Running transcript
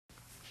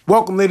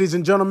Welcome, ladies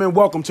and gentlemen.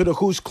 Welcome to the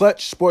Who's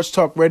Clutch Sports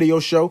Talk Radio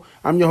Show.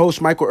 I'm your host,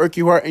 Michael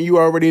Urquhart, and you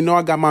already know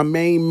I got my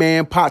main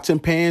man, Pots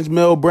and Pans,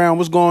 Mel Brown.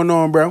 What's going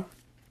on, bro?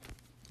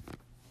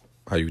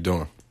 How you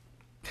doing?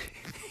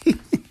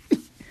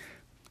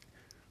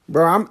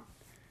 Bro, I'm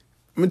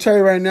going to tell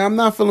you right now, I'm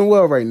not feeling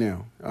well right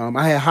now.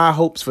 I had high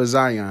hopes for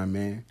Zion,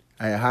 man.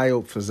 I had high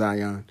hopes for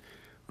Zion.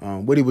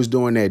 What he was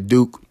doing at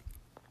Duke.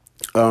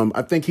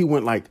 I think he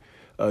went like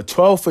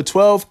 12 for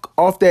 12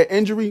 off that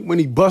injury when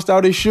he bust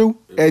out his shoe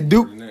at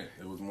Duke.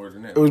 It was more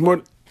than that. It was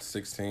more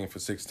 16 for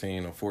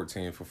 16 or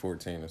 14 for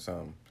 14 or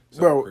something.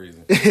 Bro.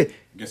 Crazy.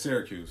 Against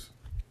Syracuse.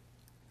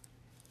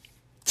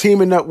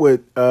 Teaming up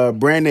with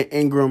Brandon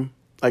Ingram.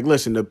 Like,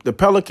 listen, the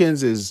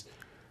Pelicans is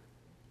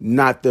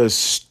not the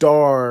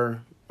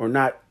star or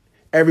not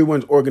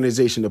everyone's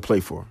organization to play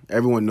for.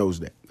 Everyone knows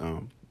that.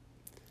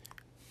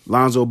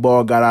 Lonzo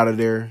Ball got out of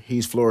there.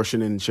 He's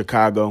flourishing in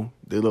Chicago.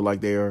 They look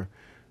like they are,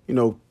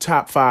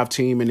 top 5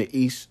 team in the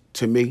East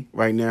to me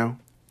right now.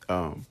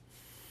 And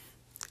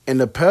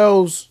the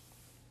Pels,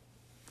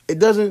 it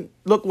doesn't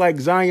look like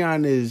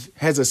Zion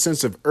has a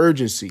sense of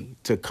urgency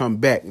to come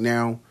back.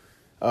 Now,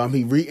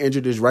 he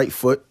re-injured his right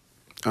foot,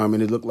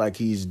 and it looked like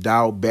he's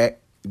dialed back.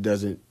 It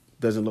doesn't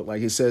look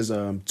like. It says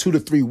 2 to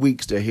 3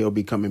 weeks that he'll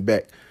be coming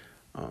back.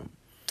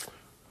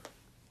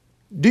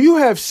 Do you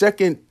have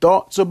second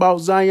thoughts about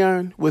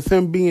Zion with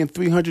him being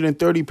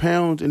 330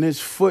 pounds and his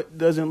foot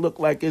doesn't look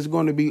like it's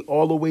going to be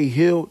all the way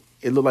healed?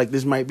 It looked like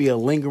this might be a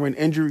lingering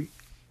injury.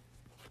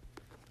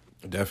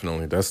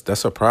 Definitely.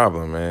 That's a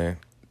problem, man.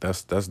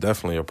 That's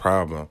definitely a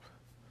problem.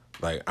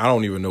 Like, I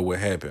don't even know what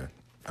happened.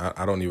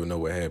 I don't even know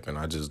what happened.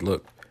 I just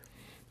looked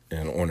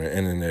and on the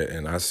internet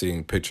and I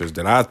seen pictures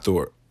that I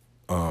thought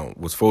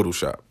was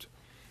photoshopped.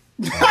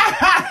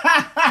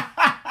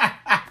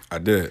 I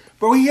did.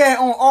 Bro, he had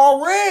on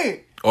all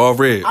red. All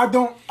red. I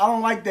don't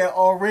like that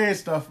all red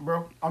stuff,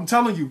 bro. I'm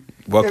telling you.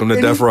 Welcome to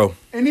Death Row.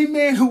 Any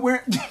man who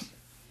wear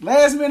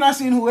last man I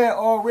seen who had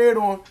all red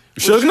on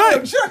Suge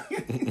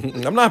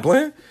Knight. I'm not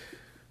playing.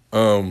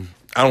 I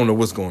don't know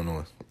what's going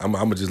on. I'm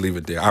gonna just leave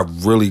it there. I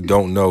really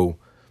don't know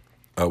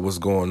what's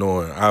going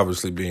on.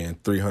 Obviously, being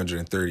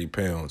 330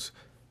 pounds,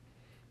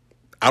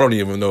 I don't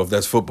even know if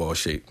that's football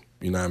shape.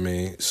 You know what I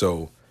mean?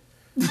 So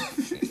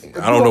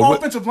I don't know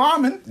offensive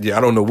lineman. Yeah,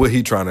 I don't know what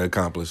he's trying to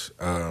accomplish.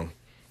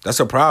 That's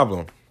a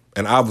problem,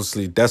 and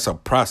obviously that's a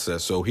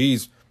process. So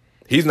he's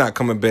not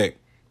coming back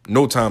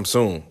no time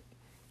soon.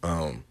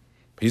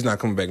 He's not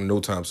coming back no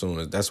time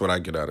soon. That's what I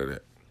get out of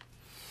that.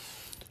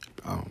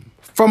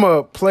 From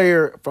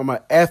an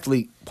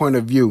athlete point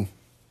of view,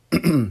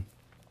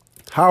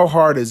 how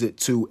hard is it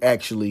to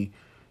actually,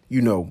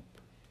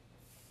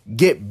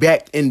 get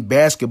back in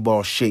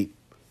basketball shape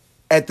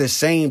at the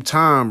same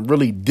time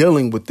really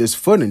dealing with this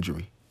foot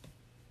injury?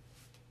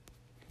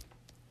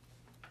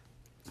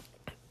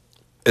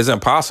 It's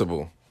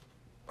impossible.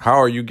 How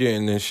are you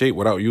getting in shape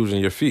without using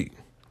your feet?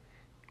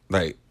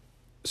 Like,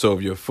 so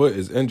if your foot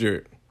is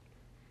injured,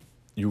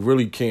 you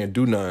really can't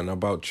do nothing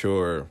about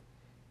your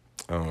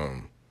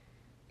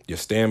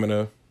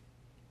stamina,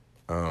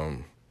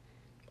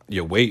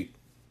 your weight.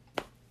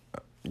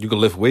 You can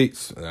lift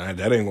weights. That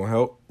ain't gonna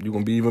help. You're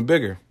gonna be even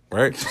bigger,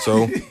 right?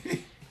 So,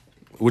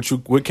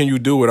 what can you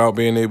do without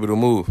being able to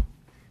move?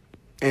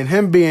 And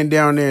him being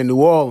down there in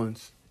New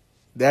Orleans,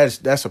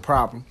 that's a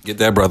problem. Get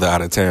that brother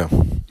out of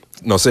town.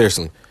 No,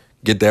 seriously,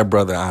 get that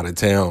brother out of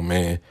town,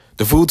 man.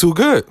 The food too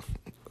good.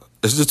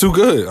 It's just too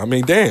good. I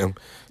mean, damn,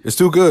 it's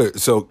too good.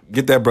 So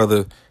get that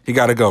brother. He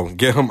got to go.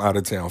 Get him out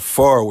of town,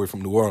 far away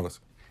from New Orleans.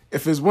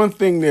 If it's one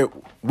thing that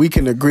we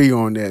can agree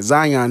on, that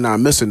Zion not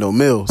missing no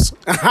meals.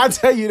 I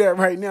tell you that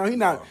right now.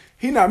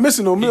 He not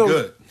missing no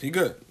meals. He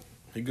good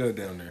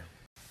down there.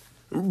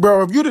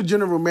 Bro, if you're the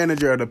general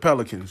manager of the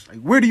Pelicans, like,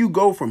 where do you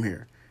go from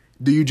here?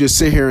 Do you just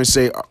sit here and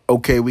say,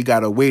 okay, we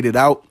got to wait it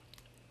out?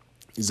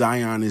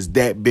 Zion is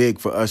that big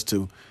for us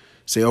to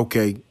say,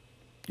 okay,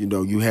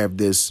 you have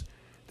this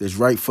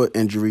right foot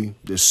injury,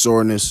 this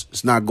soreness,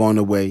 it's not going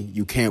away.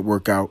 You can't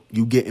work out.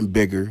 You getting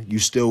bigger. You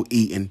still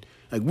eating.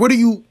 Like,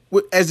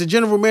 as the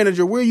general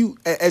manager,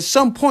 at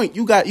some point,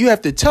 you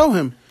have to tell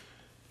him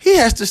he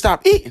has to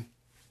stop eating.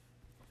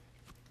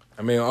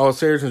 I mean, all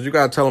seriousness, you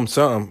got to tell him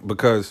something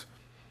because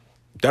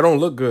that don't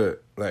look good.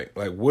 Like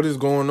what is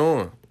going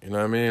on? You know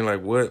what I mean?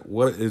 Like,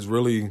 what is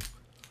really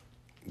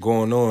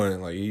going on?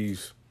 Like,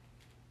 he's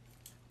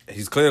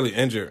clearly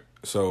injured.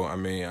 So, I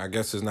mean, I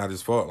guess it's not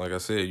his fault. Like I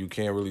said, you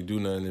can't really do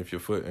nothing if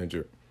your foot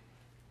injured.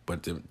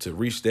 But to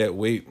reach that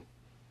weight,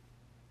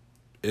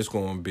 it's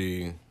going to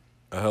be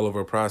a hell of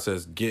a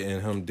process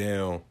getting him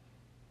down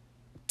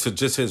to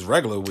just his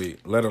regular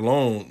weight, let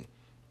alone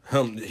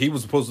him. He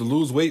was supposed to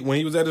lose weight when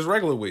he was at his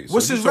regular weight.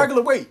 What's his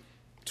regular weight?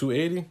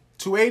 280.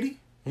 280?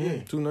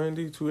 Yeah,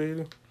 290,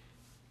 280.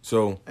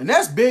 So, and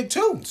that's big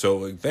too.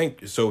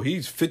 So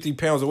he's 50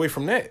 pounds away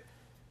from that.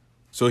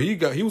 So he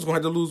was gonna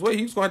have to lose weight.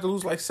 He was gonna have to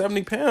lose like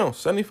 70 pounds,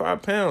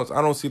 75 pounds.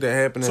 I don't see that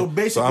happening. So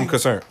basically, so I'm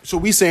concerned. So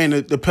we saying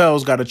that the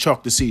Pels got to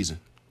chalk the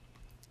season.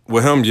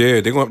 With him,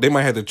 yeah, they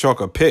might have to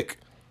chalk a pick.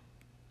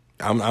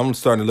 I'm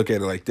starting to look at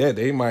it like that.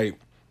 They might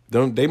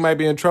they might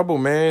be in trouble,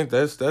 man.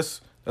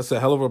 That's a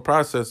hell of a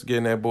process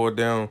getting that boy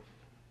down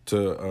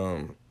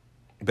to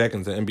back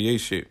into NBA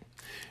shape.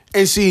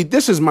 And see,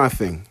 this is my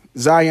thing.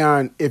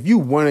 Zion, if you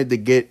wanted to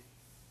get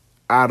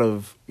out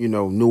of,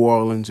 New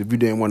Orleans, if you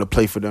didn't want to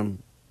play for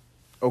them,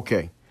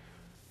 okay.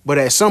 But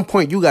at some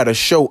point, you got to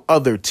show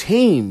other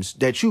teams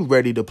that you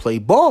ready to play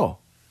ball.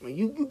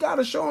 You got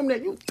to show them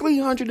that you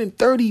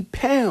 330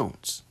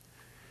 pounds.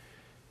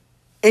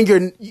 And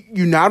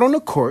you're not on the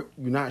court.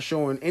 You're not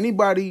showing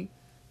anybody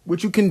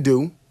what you can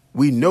do.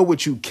 We know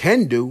what you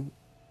can do.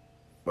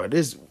 But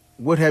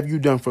what have you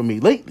done for me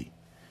lately?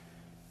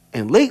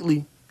 And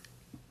lately,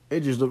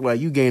 it just looked like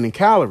you gaining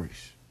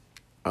calories.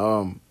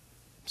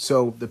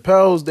 So the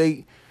Pels,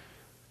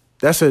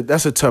 that's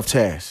a tough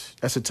task.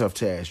 That's a tough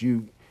task.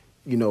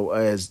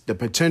 As the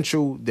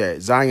potential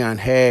that Zion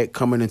had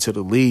coming into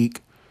the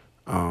league,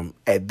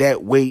 at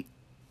that weight,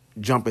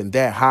 jumping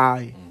that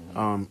high,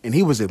 and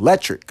he was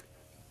electric.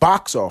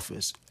 Box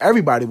office,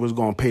 everybody was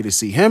going to pay to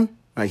see him.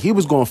 Like, he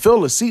was going to fill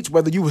the seats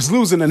whether you was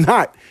losing or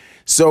not.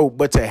 So,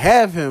 but to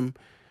have him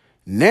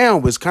now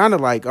was kind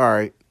of like, all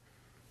right,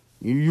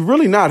 you're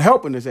really not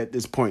helping us at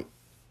this point.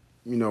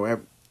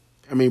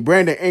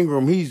 Brandon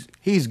Ingram,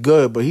 he's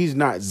good, but he's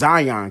not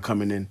Zion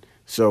coming in.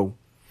 So,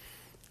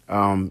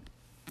 the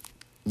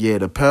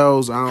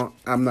Pels,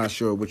 I'm not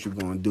sure what you're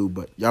going to do,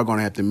 but y'all going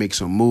to have to make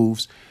some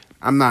moves.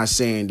 I'm not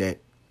saying that.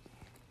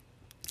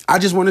 I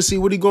just want to see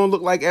what he's going to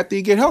look like after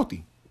he get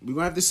healthy. We're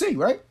going to have to see,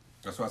 right?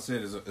 That's what I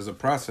said. It's a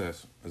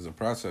process. It's a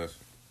process.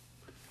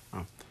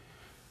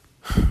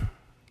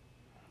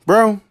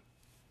 Bro,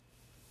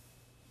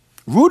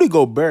 Rudy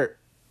Gobert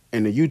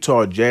and the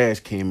Utah Jazz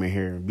came in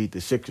here and beat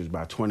the Sixers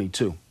by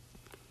 22.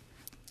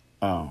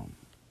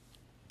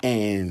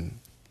 And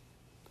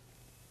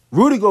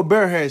Rudy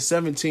Gobert had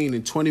 17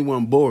 and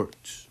 21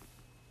 boards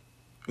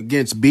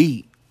against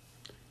Bede.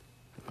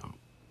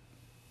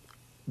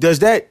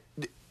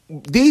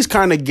 These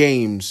kind of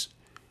games,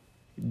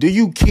 do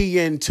you key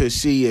in to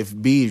see if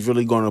Bede's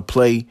really going to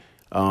play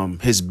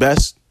his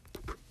best?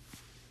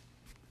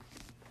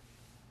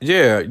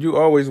 Yeah, you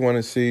always want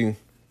to see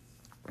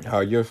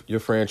how your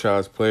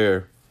franchise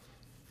player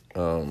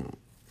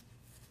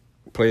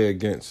play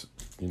against,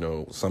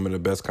 some of the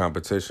best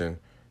competition.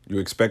 You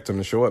expect them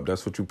to show up.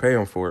 That's what you pay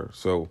them for.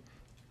 So,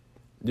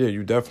 yeah,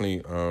 you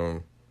definitely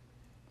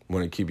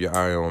want to keep your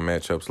eye on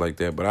matchups like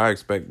that. But I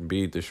expect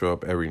Bede to show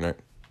up every night.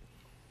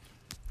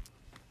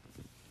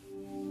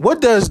 What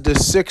does the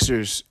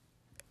Sixers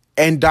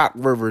and Doc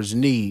Rivers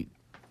need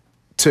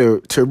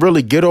to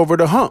really get over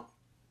the hump?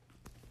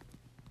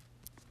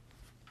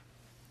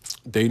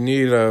 They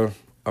need a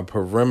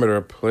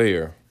perimeter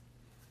player.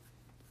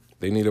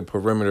 They need a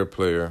perimeter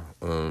player.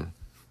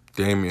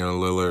 Damian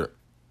Lillard,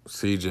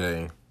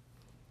 CJ,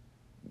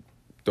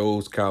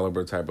 those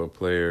caliber type of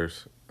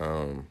players.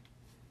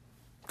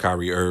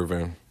 Kyrie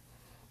Irving.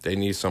 They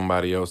need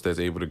somebody else that's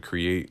able to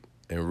create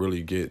and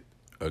really get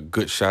a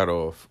good shot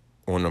off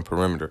on the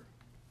perimeter.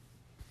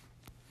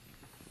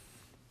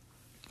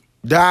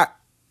 Doc,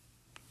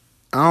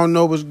 I don't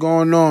know what's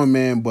going on,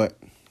 man, but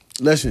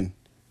listen,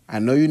 I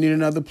know you need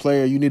another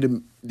player. You need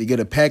to get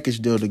a package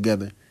deal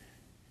together.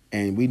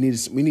 And we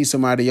need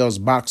somebody else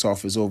box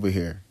office over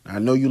here. I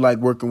know you like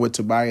working with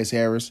Tobias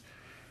Harris.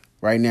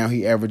 Right now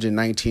he averaging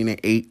 19 and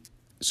 8.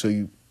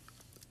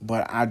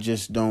 But I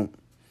just don't.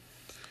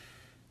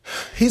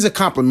 He's a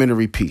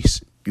complimentary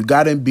piece. You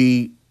got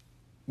Embiid.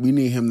 We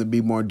need him to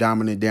be more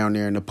dominant down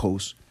there in the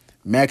post.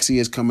 Maxey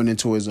is coming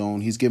into his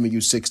own. He's giving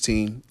you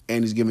 16,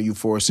 and he's giving you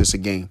 4 assists a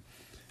game.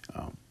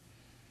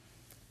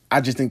 I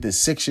just think the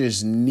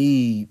Sixers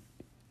need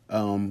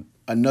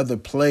another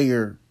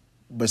player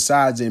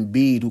besides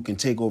Embiid who can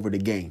take over the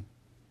game.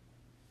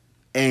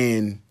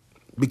 And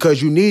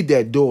because you need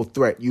that dual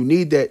threat. You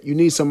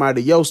need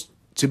somebody else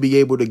to be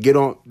able to get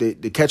on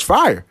to catch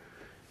fire.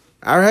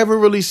 I haven't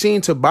really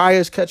seen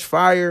Tobias catch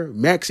fire,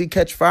 Maxey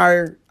catch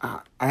fire.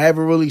 I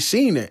haven't really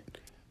seen it.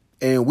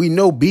 And we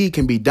know B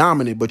can be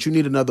dominant, but you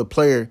need another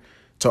player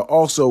to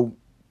also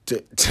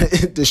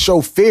to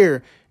show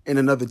fear in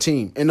another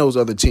team, in those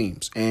other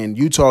teams. And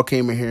Utah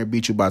came in here and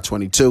beat you by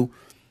 22.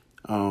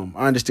 I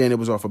understand it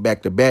was off a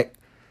back-to-back,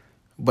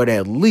 but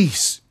at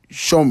least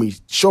show me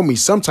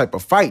some type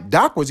of fight.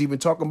 Doc was even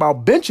talking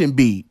about benching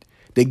Embiid.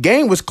 The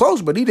game was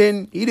close, but he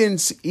didn't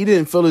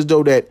feel as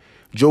though that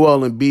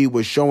Joel Embiid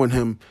was showing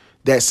him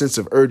that sense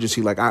of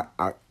urgency, like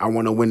I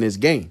want to win this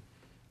game.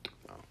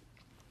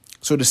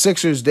 So the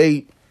Sixers,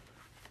 they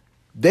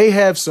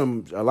have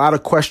a lot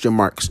of question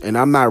marks, and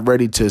I'm not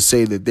ready to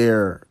say that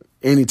they're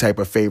any type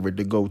of favorite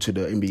to go to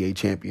the NBA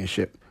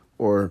championship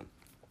or,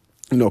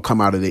 come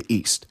out of the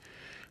East.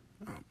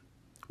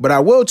 But I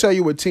will tell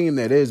you a team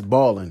that is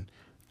balling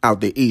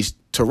out the East,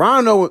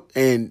 Toronto,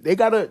 and they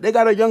got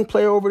a young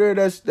player over there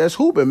that's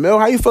hooping. Mel,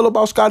 how you feel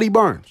about Scotty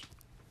Barnes?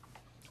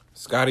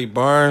 Scotty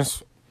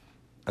Barnes,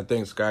 I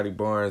think Scotty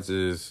Barnes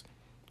is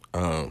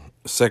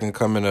second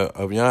coming of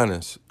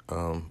Giannis.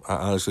 I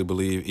honestly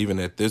believe, even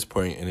at this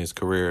point in his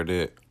career,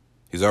 that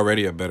he's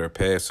already a better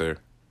passer.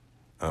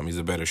 He's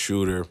a better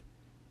shooter.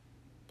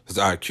 His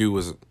IQ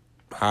was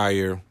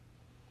higher.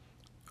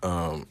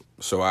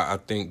 So I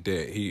think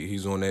that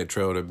he's on that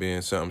trail to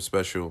being something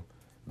special,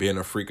 being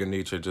a freak of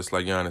nature, just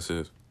like Giannis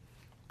is.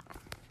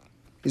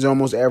 He's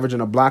almost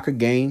averaging a block a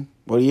game.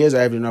 Well, he is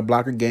averaging a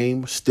block a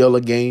game, still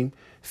a game,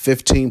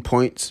 15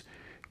 points,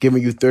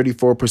 giving you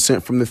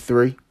 34% from the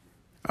three.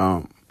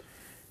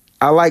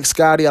 I like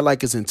Scotty. I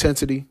like his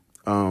intensity,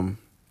 and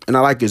I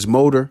like his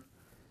motor.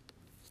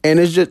 And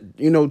it's just,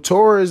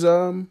 Torres,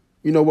 with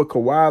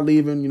Kawhi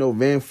leaving,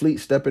 Van Fleet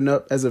stepping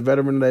up as a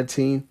veteran of that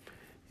team,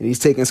 and he's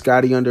taking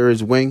Scotty under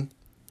his wing.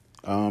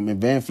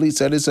 And Van Fleet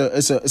said it's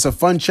a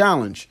fun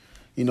challenge,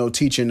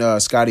 teaching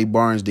Scotty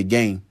Barnes the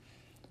game.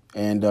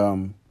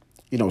 And,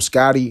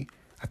 Scotty,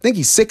 I think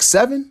he's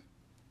 6'7".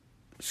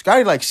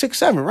 Scotty like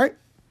 6'7", right?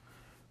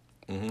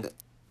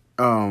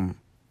 Mm-hmm.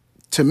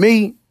 To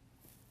me,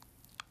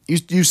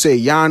 you say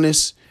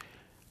Giannis.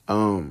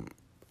 I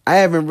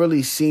haven't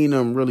really seen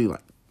him really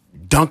like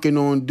dunking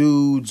on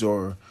dudes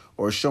or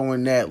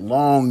showing that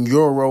long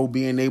euro,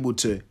 being able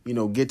to,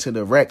 get to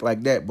the rack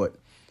like that. But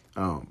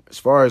as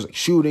far as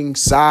shooting,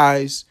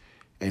 size,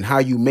 and how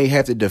you may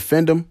have to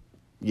defend him,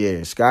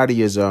 yeah,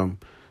 Scotty is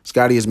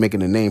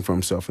making a name for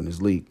himself in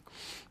this league.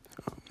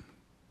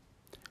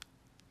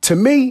 To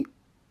me,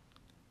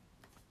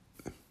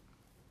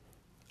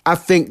 I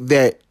think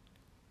that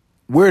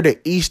where the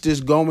East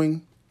is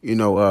going,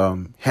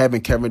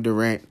 having Kevin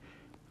Durant,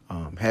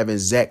 having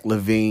Zach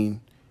LaVine,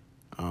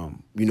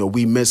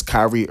 we miss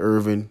Kyrie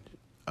Irving.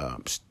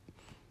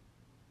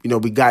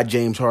 We got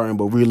James Harden,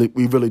 but we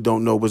really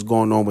don't know what's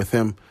going on with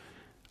him.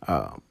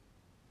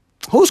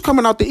 Who's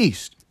coming out the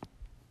East?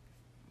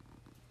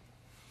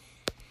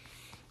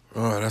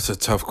 Oh, that's a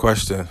tough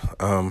question.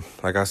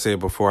 Like I said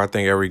before, I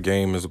think every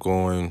game is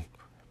going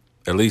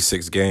at least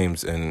 6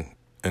 games in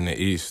the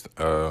East.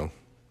 I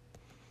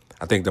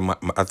think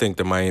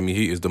the Miami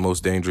Heat is the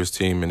most dangerous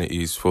team in the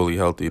East, fully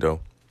healthy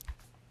though.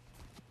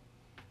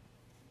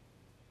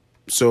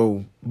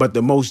 So, but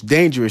the most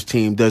dangerous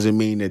team doesn't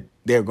mean that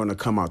they're going to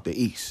come out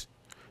the East.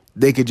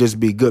 They could just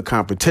be good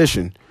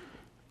competition,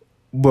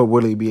 but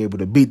will they be able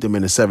to beat them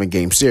in a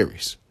 7-game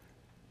series?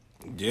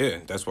 Yeah,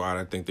 that's why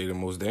I think they're the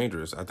most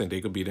dangerous. I think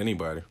they could beat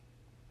anybody.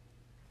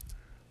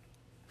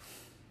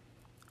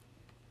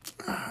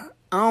 I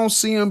don't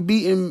see them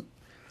beating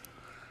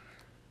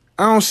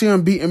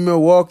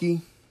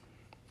Milwaukee,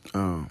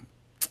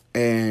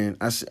 and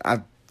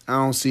I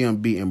don't see them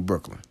beating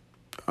Brooklyn.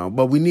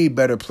 But we need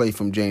better play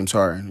from James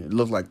Harden. It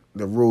looks like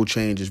the rule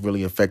change is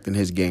really affecting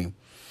his game.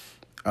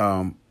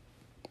 Right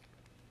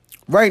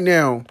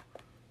now,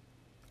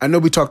 I know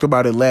we talked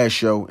about it last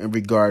show in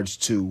regards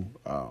to,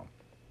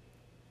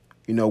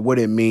 what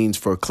it means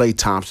for Klay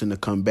Thompson to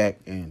come back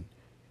and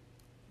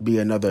be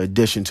another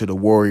addition to the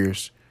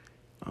Warriors.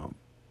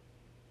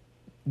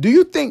 Do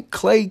you think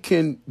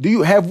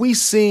Klay have we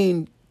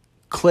seen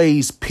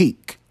Klay's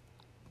peak?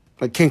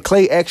 Like, can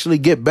Klay actually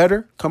get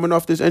better coming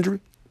off this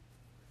injury?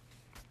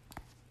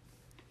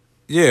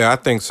 Yeah, I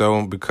think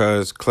so,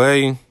 because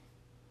Klay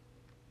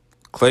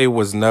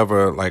was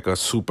never like a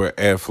super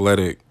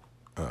athletic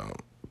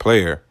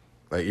player.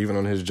 Like, even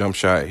on his jump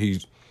shot, he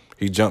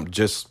jumped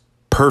just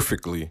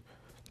perfectly,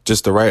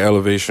 just the right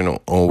elevation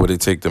on what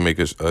it take to make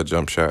a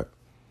jump shot.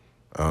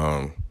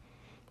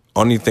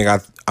 Only thing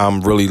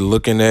I'm really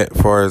looking at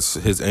as far as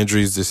his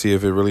injuries to see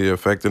if it really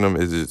affected him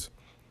is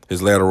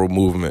his lateral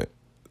movement,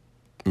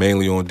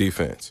 mainly on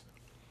defense.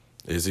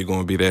 Is he going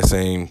to be that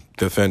same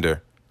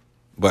defender?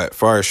 But as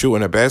far as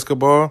shooting a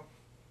basketball,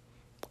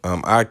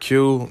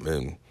 IQ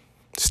and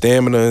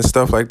stamina and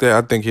stuff like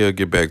that, I think he'll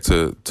get back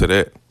to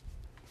that.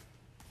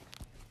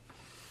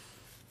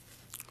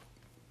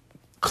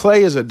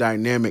 Klay is a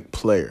dynamic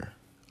player.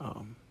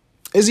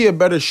 Is he a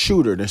better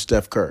shooter than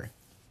Steph Curry?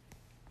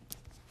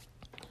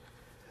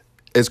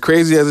 As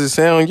crazy as it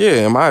sounds,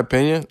 yeah, in my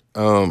opinion.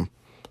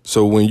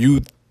 So when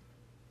you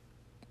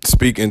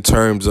speak in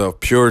terms of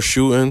pure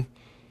shooting,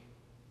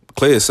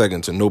 Klay is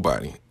second to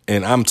nobody.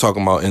 And I'm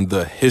talking about in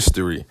the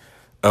history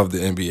of the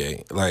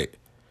NBA. Like,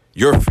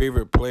 your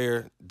favorite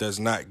player does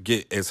not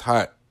get as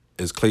hot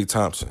as Klay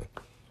Thompson.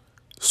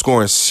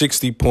 Scoring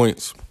 60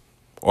 points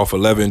off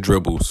 11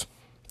 dribbles,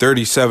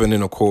 37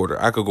 in a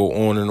quarter. I could go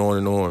on and on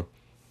and on.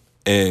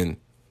 And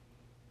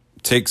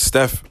take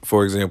Steph,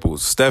 for example.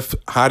 Steph,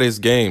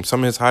 hottest game,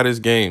 some of his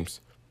hottest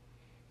games,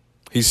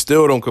 he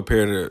still don't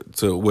compare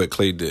to what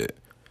Klay did.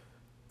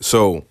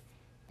 So,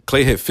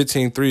 Klay hit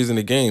 15 threes in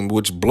the game,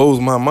 which blows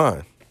my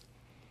mind.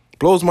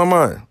 Blows my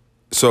mind.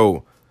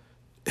 So,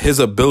 his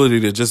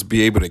ability to just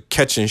be able to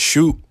catch and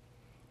shoot,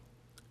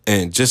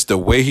 and just the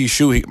way he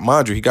shoot,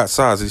 mind you, he got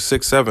size. He's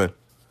 6'7".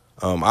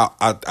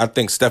 I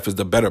think Steph is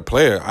the better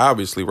player,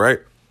 obviously, right?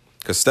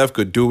 Because Steph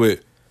could do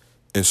it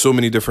in so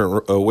many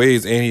different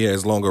ways, and he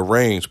has longer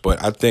range.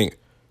 But I think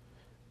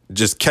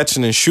just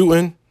catching and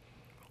shooting,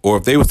 or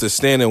if they was to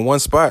stand in one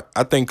spot,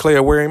 I think Klay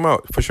will wear him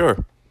out for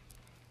sure.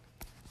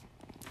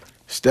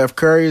 Steph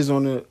Curry is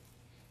on the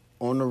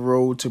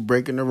road to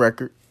breaking the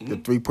record, the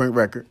 3-point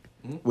record,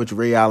 which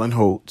Ray Allen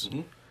holds.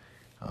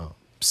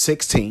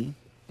 16.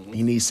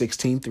 He needs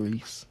 16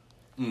 threes.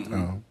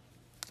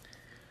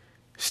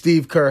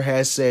 Steve Kerr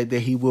has said that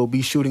he will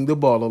be shooting the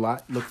ball a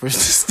lot. Look for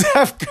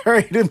Steph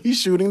Curry to be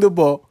shooting the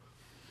ball.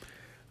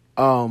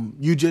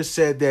 You just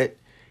said that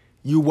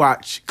you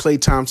watch Klay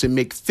Thompson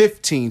make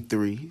 15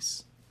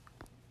 threes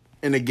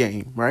in a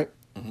game, right?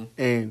 Mm-hmm.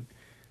 And,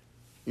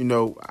 you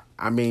know,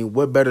 I mean,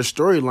 what better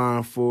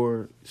storyline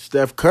for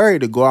Steph Curry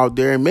to go out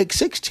there and make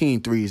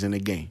 16 threes in a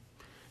game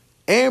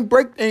and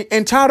break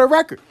and tie the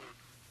record?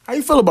 How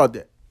you feel about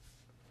that?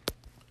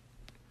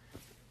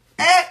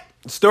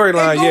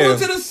 Storyline, yeah. Going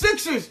to the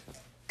Sixers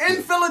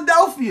in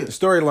Philadelphia.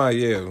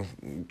 Storyline, yeah.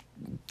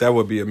 That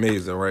would be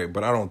amazing, right?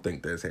 But I don't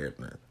think that's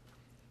happening.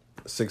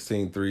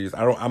 16 threes.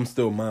 I'm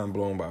still mind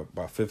blown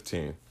by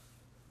 15.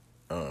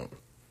 But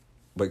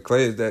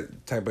Klay is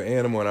that type of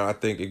animal, and I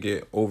think it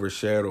get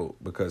overshadowed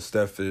because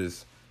Steph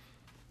is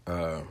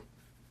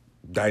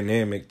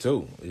dynamic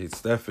too.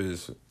 Steph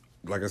is,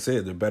 like I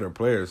said, the better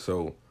player,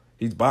 so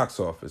he's box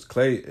office.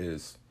 Klay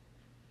is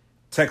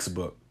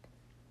textbook.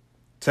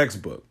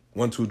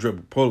 1-2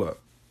 dribble, pull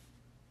up,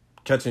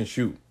 catch and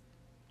shoot,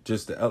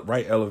 just the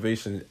right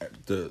elevation.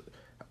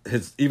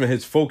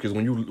 His focus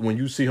when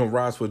you see him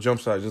rise for a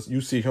jump shot, just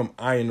you see him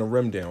eyeing the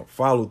rim down,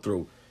 follow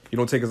through. He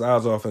don't take his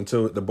eyes off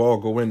until the ball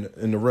go in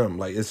the rim.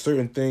 Like, it's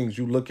certain things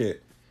you look at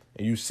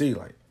and you see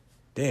like,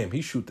 damn,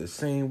 he shoot the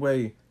same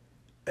way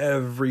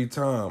every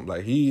time.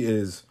 Like, he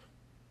is,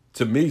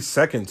 to me,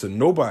 second to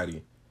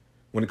nobody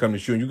when it comes to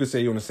shooting. You could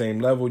say you're on the same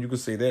level, you could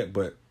say that,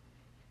 but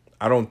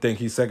I don't think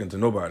he's second to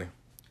nobody.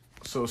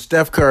 So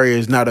Steph Curry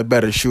is not a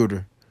better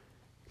shooter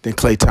than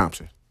Klay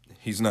Thompson.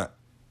 He's not.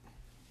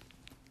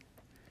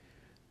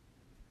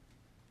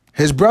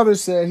 His brother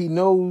said he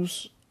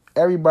knows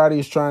everybody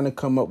is trying to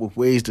come up with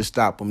ways to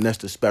stop him. That's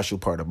the special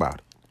part about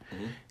it.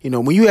 Mm-hmm. You know,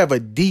 when you have a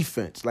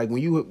defense, like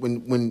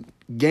when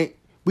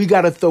we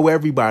got to throw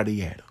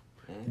everybody at him.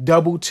 Mm-hmm.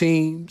 Double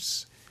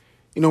teams,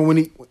 you know, when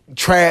he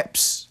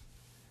traps,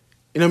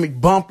 you know what I mean,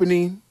 bumping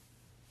him,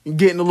 and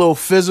getting a little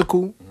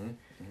physical. Mm-hmm.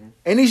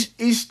 And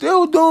he's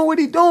still doing what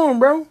he's doing,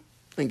 bro.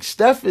 I think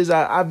Steph is,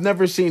 I've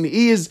never seen,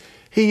 he is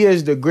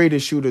the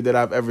greatest shooter that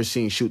I've ever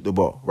seen shoot the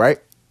ball, right?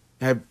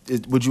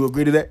 Would you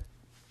agree to that?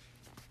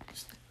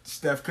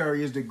 Steph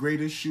Curry is the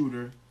greatest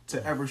shooter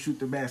to ever shoot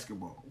the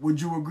basketball. Would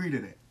you agree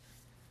to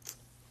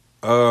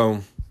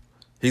that?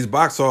 He's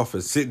box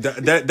office. See,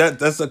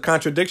 that's a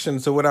contradiction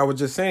to what I was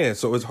just saying.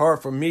 So it's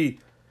hard for me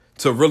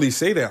to really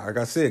say that. Like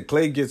I said,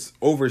 Klay gets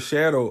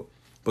overshadowed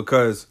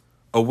because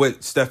of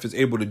what Steph is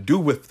able to do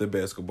with the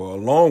basketball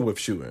along with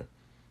shooting.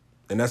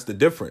 And that's the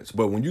difference.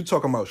 But when you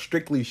talking about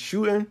strictly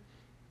shooting,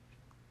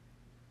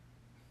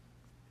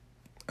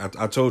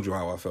 I told you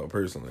how I felt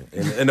personally.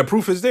 And the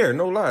proof is there.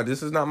 No lie.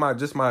 This is not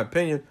just my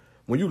opinion.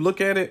 When you look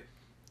at it,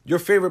 your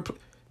favorite,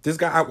 this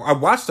guy, I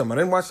watched him.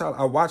 I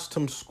watched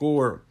him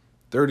score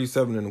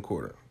 37 in a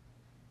quarter.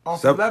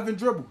 Off 11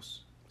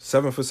 dribbles.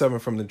 7 for 7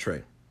 from the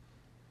tray.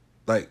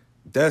 Like,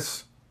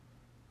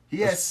 he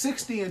had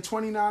 60 in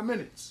 29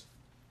 minutes.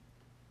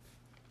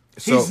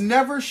 So, he's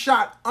never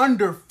shot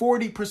under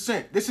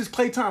 40%. This is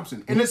Klay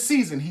Thompson. In a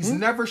season, he's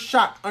never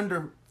shot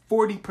under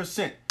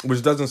 40%.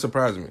 Which doesn't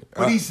surprise me.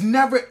 But he's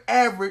never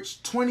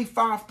averaged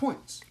 25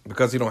 points.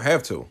 Because he don't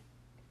have to.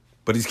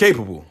 But he's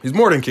capable. He's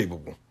more than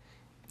capable.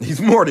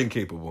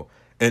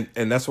 And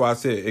that's why I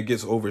said it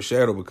gets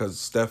overshadowed because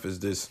Steph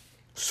is this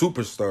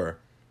superstar.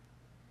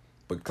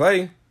 But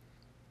Klay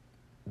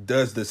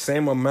does the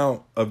same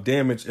amount of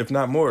damage, if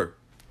not more.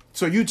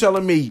 So you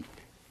telling me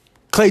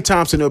Klay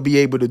Thompson will be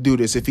able to do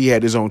this if he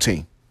had his own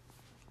team?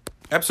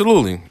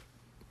 Absolutely.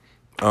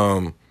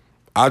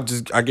 I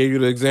gave you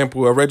the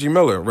example of Reggie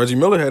Miller. Reggie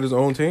Miller had his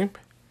own team.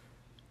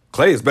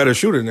 Klay is better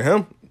shooter than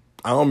him.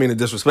 I don't mean to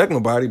disrespect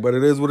nobody, but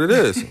it is what it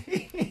is.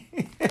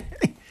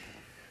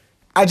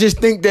 I just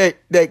think that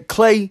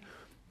Klay,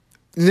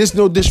 and there's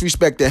no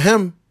disrespect to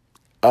him,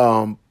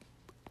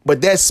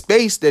 but that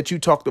space that you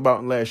talked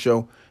about in last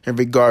show in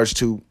regards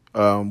to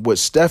what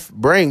Steph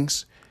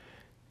brings,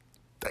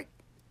 like,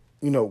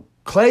 you know,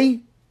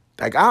 Klay,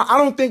 like I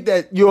don't think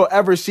that you'll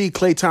ever see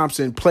Klay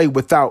Thompson play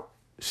without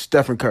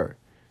Stephen Curry.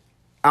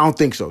 I don't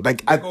think so.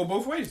 Like, they go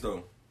both ways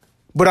though.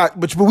 But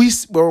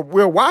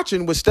we're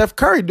watching what Steph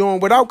Curry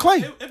doing without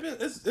Klay.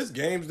 It's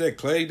games that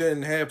Klay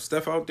didn't have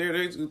Steph out there.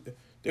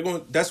 They're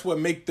going. That's what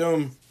make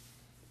them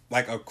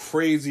like a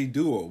crazy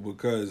duo.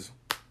 Because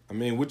I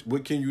mean,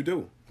 what can you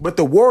do? But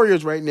the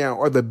Warriors right now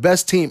are the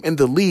best team in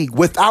the league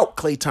without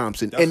Klay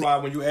Thompson. That's why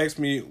when you asked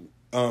me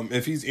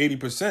if he's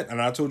 80%, and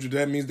I told you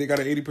that means they got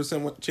an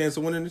 80% chance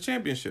of winning the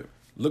championship.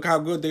 Look how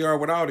good they are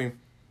without him.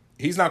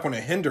 He's not going to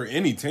hinder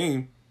any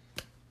team.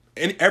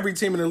 Every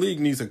team in the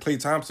league needs a Klay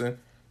Thompson.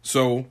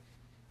 So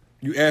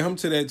you add him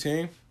to that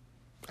team,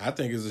 I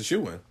think it's a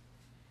shoo-in.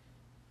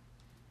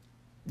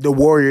 The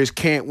Warriors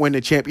can't win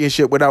the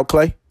championship without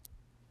Klay?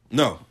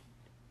 No.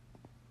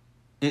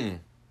 I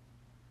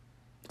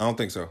don't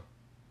think so.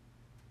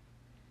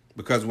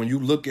 Because when you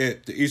look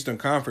at the Eastern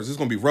Conference, it's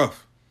going to be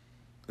rough.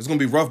 It's going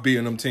to be rough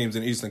beating them teams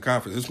in the Eastern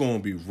Conference. It's going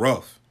to be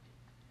rough.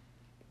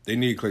 They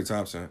need Klay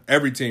Thompson.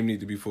 Every team needs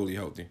to be fully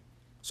healthy.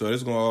 So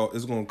it's going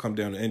to come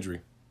down to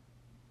injury.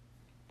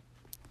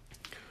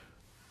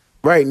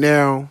 right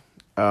now,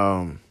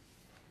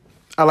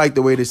 I like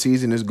the way the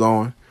season is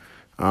going.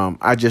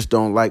 I just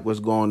don't like what's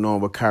going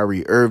on with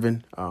Kyrie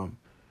Irving.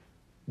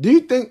 Do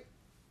you think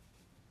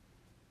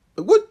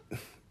what?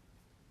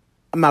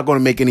 I'm not going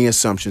to make any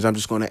assumptions. I'm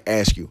just going to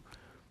ask you.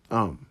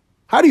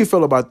 How do you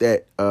feel about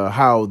that?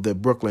 How the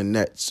Brooklyn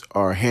Nets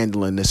are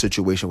handling the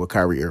situation with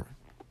Kyrie Irving?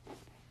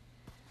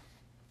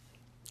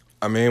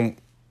 I mean,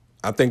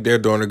 I think they're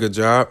doing a good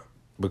job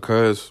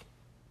because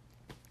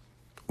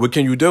what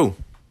can you do?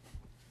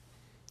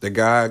 The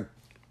guy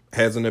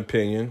has an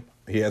opinion.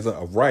 He has a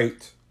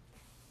right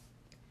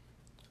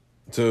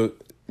to,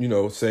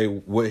 say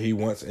what he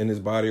wants in his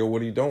body or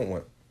what he don't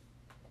want.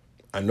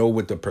 I know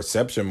what the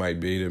perception might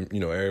be that,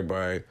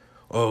 everybody,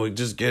 oh,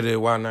 just get it,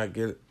 why not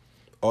get it?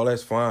 All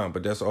that's fine,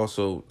 but that's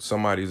also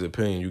somebody's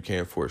opinion. You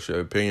can't force your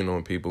opinion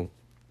on people.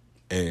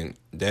 And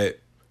that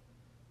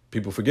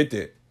people forget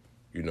that.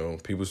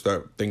 People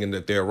start thinking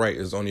that they're right.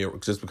 It's only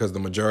just because the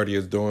majority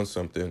is doing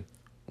something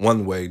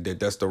one way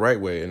that's the right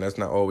way, and that's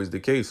not always the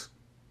case.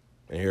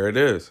 And here it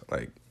is.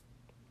 Like,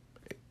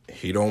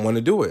 he don't want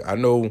to do it. I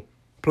know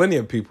plenty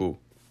of people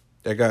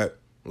that got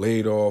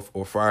laid off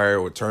or fired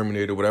or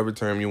terminated, whatever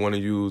term you want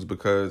to use,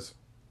 because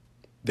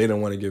they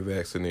don't want to get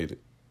vaccinated.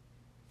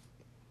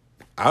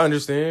 I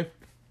understand.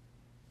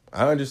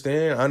 I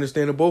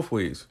understand it both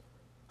ways.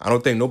 I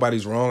don't think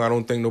nobody's wrong. I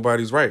don't think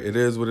nobody's right. It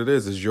is what it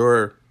is. It's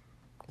your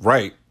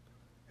right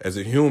as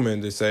a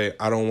human to say,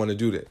 I don't want to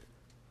do that.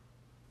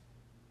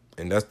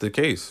 And that's the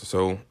case.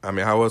 So, I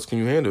mean, how else can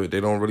you handle it? They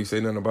don't really say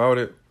nothing about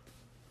it.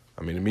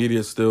 I mean, the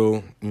media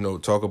still,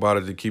 talk about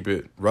it to keep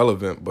it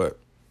relevant, but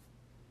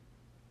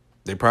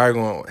they probably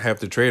going to have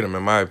to trade him,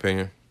 in my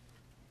opinion.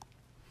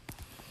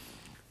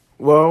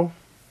 Well,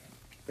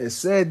 it's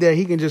said that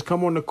he can just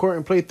come on the court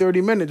and play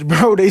 30 minutes,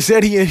 bro. They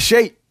said he in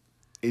shape.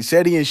 I'm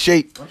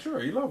sure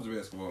he loves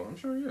basketball. I'm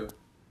sure he is.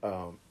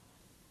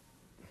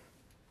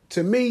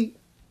 To me,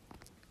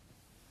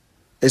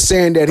 it's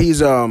saying that he's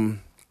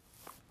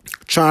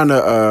trying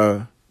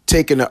to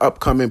take an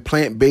upcoming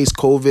plant-based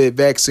COVID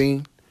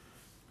vaccine.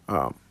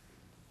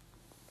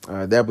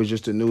 That was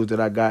just the news that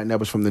I got, and that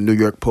was from the New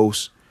York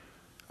Post.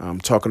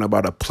 Talking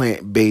about a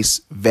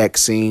plant-based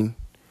vaccine.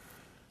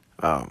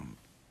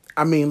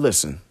 I mean,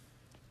 listen.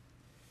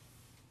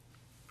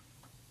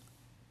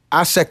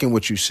 I second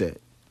what you said.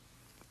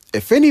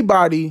 If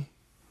anybody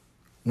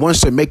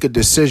wants to make a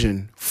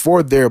decision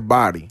for their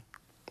body,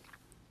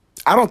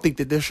 I don't think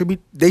that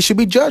they should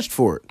be judged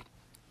for it.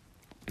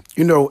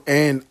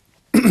 And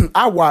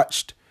I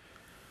watched,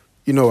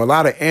 a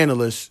lot of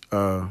analysts,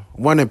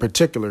 one in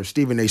particular,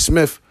 Stephen A.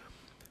 Smith,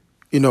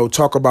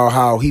 talk about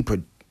how he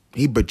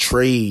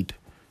betrayed,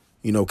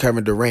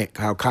 Kevin Durant,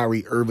 how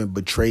Kyrie Irving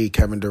betrayed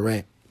Kevin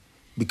Durant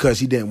because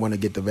he didn't want to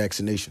get the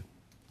vaccination.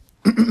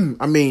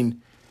 I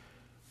mean,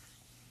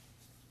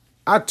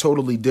 I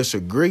totally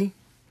disagree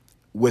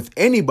with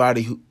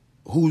anybody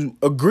who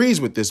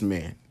agrees with this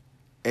man.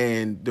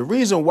 And the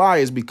reason why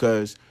is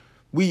because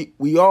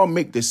we all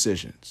make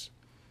decisions.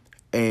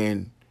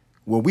 And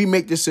when we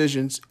make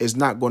decisions, it's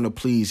not going to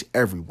please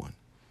everyone.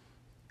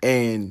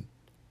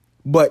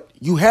 But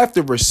you have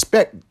to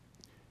respect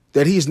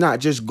that he's not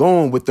just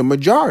going with the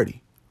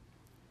majority.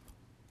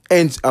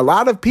 And a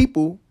lot of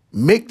people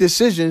make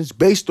decisions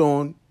based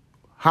on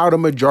how the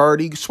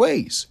majority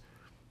sways.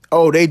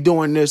 Oh, they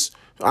doing this,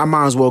 I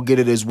might as well get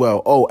it as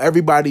well. Oh,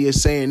 everybody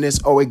is saying this.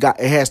 Oh, it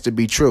has to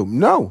be true.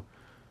 No.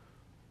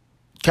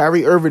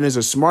 Kyrie Irving is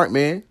a smart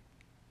man.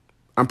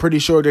 I'm pretty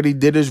sure that he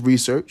did his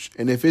research.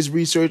 And if his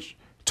research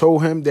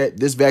told him that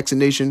this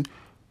vaccination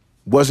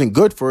wasn't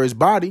good for his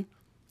body,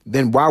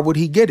 then why would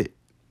he get it?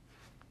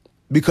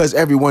 Because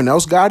everyone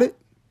else got it?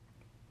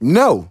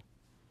 No.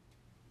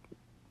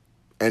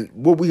 And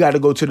what we got to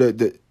go to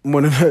the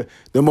one of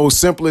the most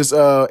simplest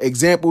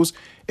examples.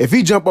 If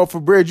he jump off a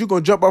bridge, you're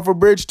going to jump off a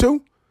bridge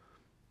too?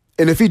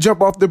 And if he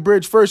jump off the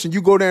bridge first and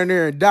you go down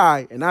there and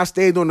die and I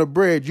stayed on the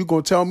bridge, you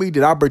going to tell me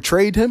that I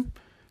betrayed him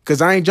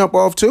because I ain't jump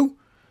off too?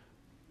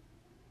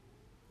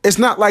 It's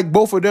not like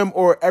both of them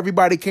or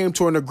everybody came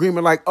to an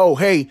agreement like, oh,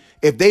 hey,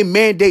 if they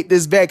mandate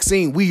this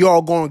vaccine, we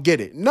all going to get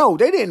it. No,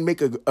 they didn't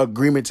make an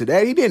agreement to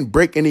that. He didn't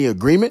break any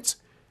agreements.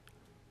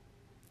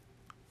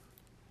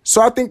 So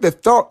I think the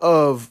thought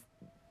of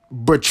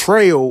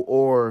betrayal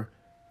or,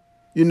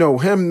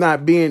 him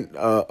not being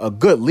a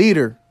good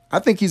leader, I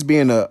think he's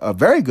being a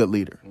very good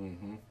leader.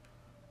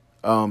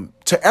 Mm-hmm.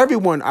 To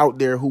everyone out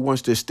there who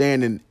wants to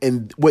stand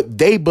in what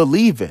they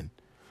believe in.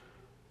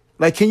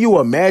 Like, can you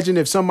imagine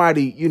if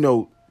somebody,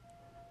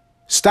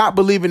 stopped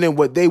believing in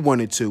what they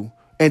wanted to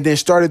and then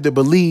started to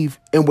believe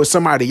in what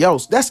somebody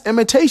else? That's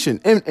imitation.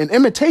 And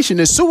imitation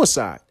is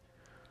suicide.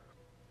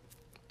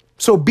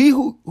 So be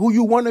who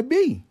you want to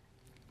be.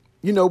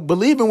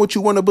 Believe in what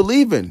you want to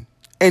believe in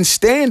and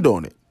stand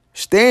on it.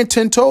 Stand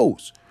 10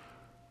 toes.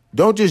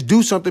 Don't just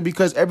do something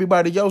because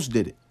everybody else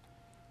did it.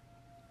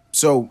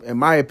 So, in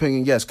my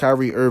opinion, yes,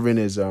 Kyrie Irving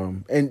is,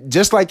 and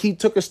just like he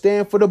took a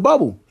stand for the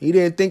bubble, he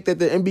didn't think that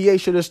the NBA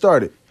should have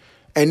started.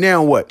 And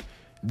now what?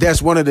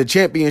 That's one of the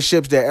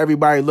championships that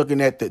everybody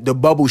looking at the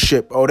bubble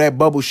ship. Oh, that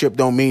bubble ship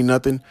don't mean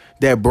nothing.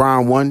 That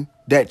Bron won.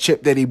 That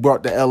chip that he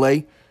brought to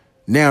LA.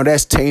 Now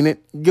that's tainted.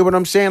 You get what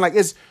I'm saying? Like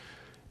it's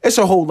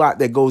a whole lot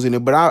that goes in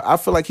it. But I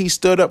feel like he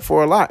stood up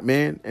for a lot,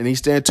 man. And he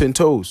stand 10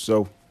 toes.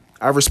 So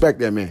I respect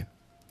that, man.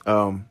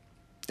 And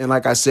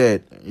like I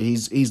said,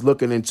 he's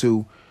looking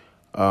into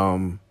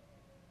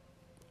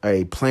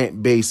a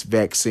plant-based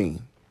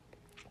vaccine.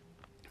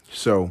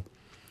 So,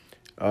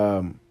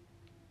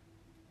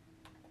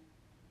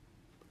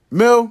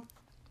 Mill,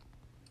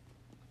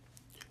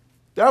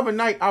 the other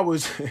night I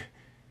was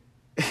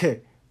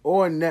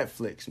on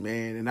Netflix,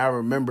 man, and I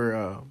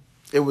remember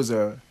it was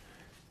a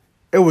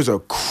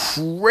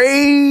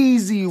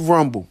crazy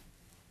rumble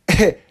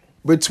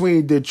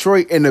between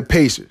Detroit and the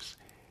Pacers.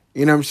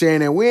 You know what I'm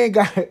saying? And we ain't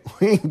got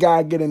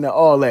to get into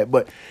all that,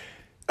 but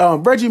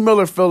Reggie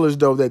Miller felt as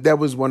though that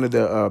was one of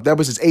the that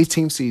was his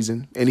 18th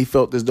season, and he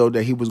felt as though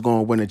that he was going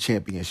to win a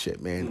championship,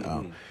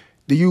 man.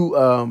 Do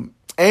you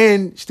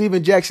and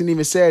Steven Jackson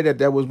even said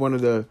that was one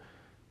of the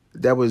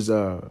things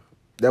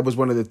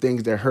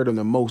that hurt him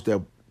the most,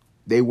 that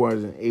they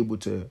wasn't able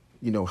to,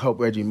 help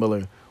Reggie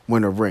Miller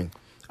win a ring.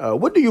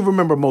 What do you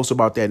remember most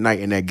about that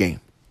night in that game?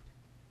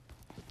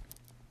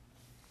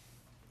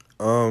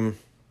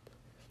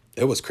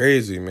 It was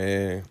crazy,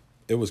 man.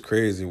 It was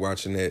crazy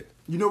watching that.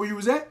 You know where you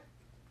was at?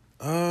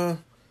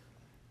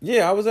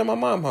 Yeah, I was at my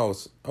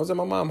mom's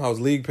house.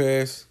 League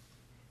pass.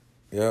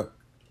 Yep.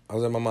 I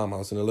was at my mom's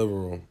house in the living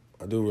room.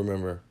 I do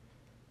remember.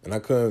 And I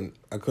couldn't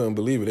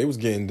believe it. They was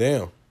getting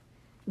down.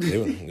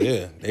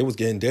 They was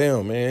getting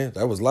down, man.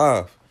 That was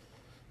live.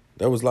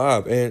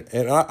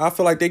 And I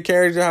feel like they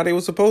carried it how they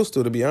were supposed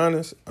to be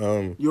honest.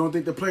 You don't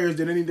think the players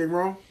did anything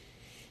wrong?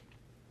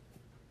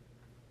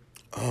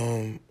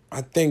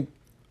 I think,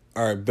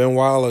 all right, Ben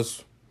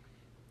Wallace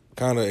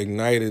kind of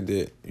ignited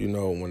it,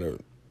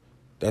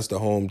 that's the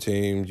home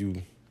team,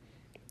 you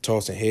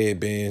tossing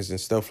headbands and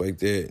stuff like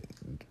that.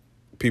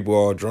 People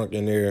all drunk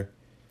in there.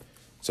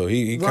 So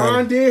he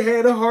Ron did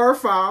had a hard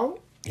foul.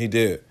 He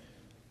did.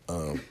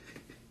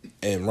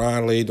 And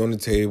Ron laid on the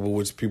table,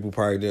 which people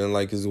probably didn't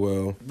like as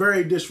well.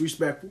 Very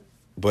disrespectful.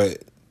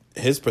 But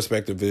his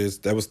perspective is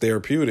that was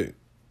therapeutic.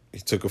 He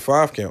took a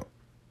 5 count.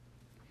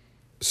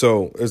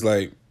 So it's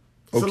like,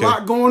 okay. There's a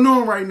lot going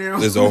on right now.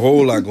 There's a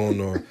whole lot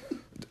going on.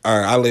 All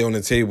right, I lay on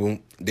the table.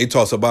 They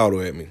toss a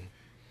bottle at me.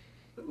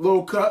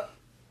 Little cup.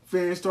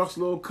 Fans toss a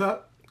little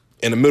cup.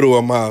 In the middle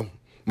of my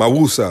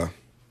woosah.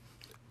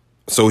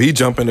 So he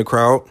jump in the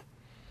crowd,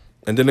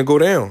 and then it go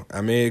down.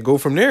 I mean, it go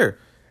from there.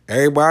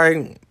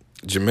 Everybody,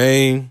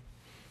 Jermaine,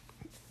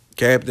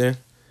 captain,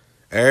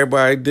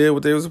 everybody did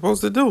what they were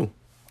supposed to do.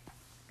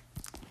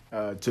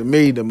 To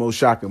me, the most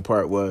shocking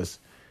part was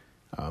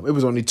it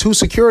was only 2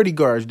 security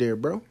guards there,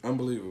 bro.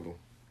 Unbelievable.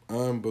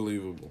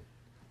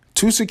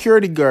 2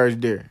 security guards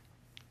there.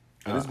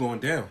 And it's going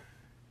down.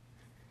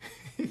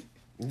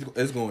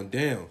 It's going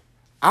down.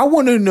 I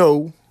want to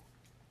know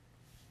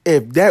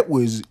if that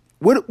was...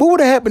 What would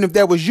have happened if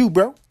that was you,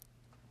 bro?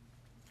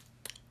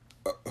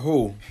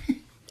 Who?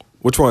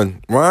 Which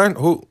one? Ron?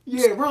 Who?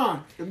 Yeah,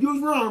 Ron. If you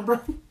was Ron, bro.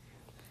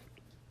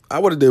 I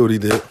would have did what he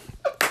did.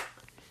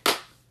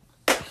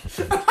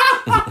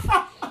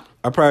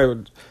 I probably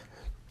would...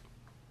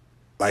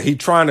 Like, he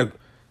trying to...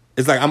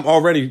 It's like I'm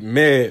already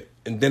mad,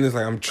 and then it's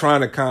like I'm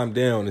trying to calm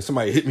down, and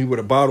somebody hit me with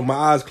a bottle. My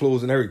eyes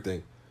closed and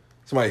everything.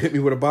 Somebody hit me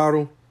with a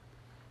bottle.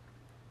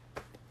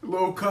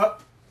 Little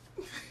cup.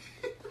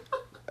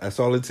 That's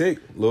all it take.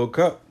 Little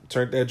cup.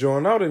 Turned that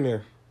joint out in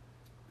there.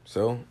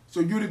 So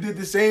you'd have did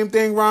the same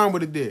thing Ron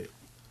would have did.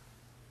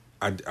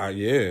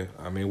 Yeah.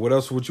 I mean, what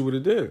else would you would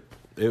have did?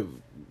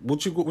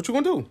 What you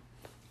gonna do?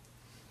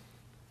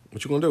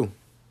 What you gonna do?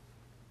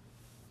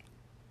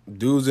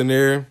 Dudes in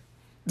there.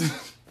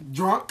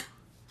 Drunk.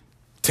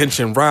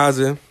 Tension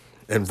rising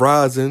and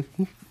rising.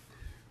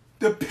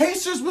 The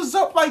Pacers was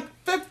up like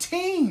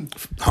 15.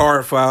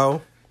 Hard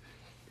foul.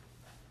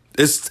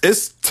 It's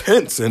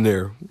tense in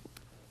there.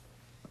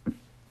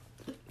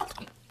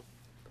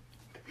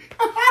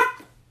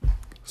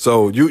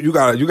 So you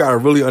gotta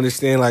really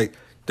understand, like,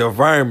 the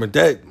environment.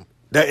 That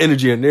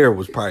energy in there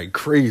was probably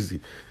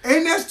crazy.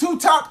 And there's 2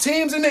 top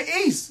teams in the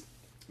East.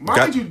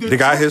 Mind you, they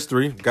got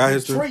history.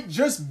 Detroit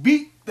just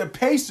beat the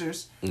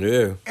Pacers.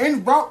 Yeah.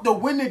 En route to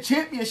win the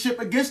championship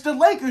against the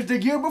Lakers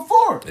the year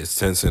before. It's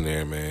tense in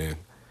there, man.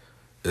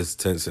 It's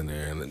tense in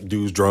there. And the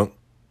dude's drunk.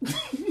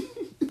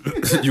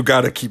 You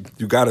gotta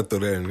throw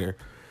that in there.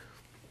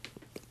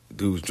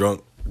 Dude's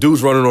drunk.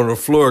 Dude's running on the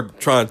floor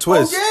trying to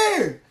twist. Oh,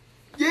 yeah.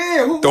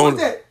 Yeah. Who was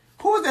that?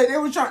 They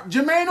were trying...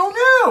 Jermaine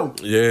O'Neal.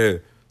 Yeah.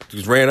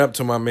 Just ran up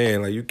to my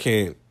man. Like, you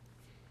can't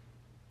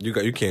do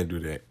that.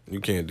 You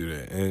can't do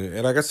that.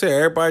 And like I said,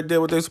 everybody did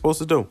what they were supposed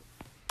to do.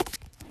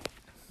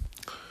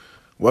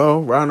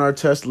 Well, Ron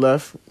Artest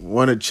left,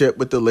 won a chip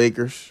with the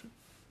Lakers.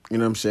 You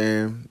know what I'm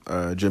saying?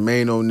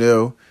 Jermaine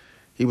O'Neal,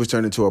 he was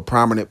turned into a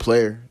prominent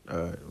player.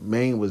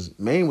 Maine was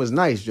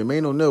nice.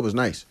 Jermaine O'Neal was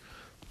nice.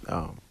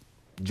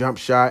 Jump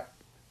shot,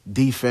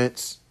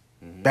 defense,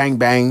 bang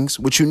bangs,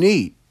 what you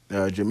need.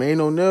 Jermaine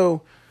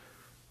O'Neal,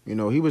 You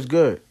know, he was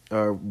good.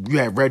 You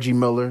had Reggie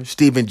Miller,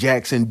 Steven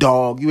Jackson,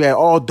 Dog. You had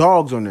all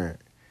dogs on there.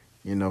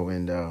 You know,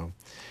 and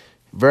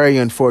very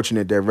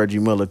unfortunate that Reggie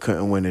Miller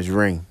couldn't win his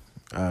ring.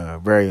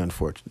 Very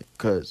unfortunate.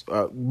 Cause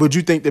would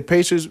you think the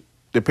Pacers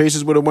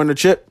would have won the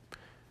chip?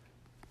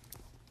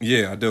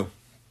 Yeah, I do.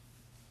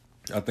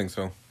 I think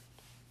so.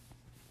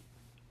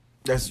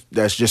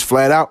 That's just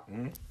flat out.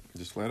 Mm-hmm.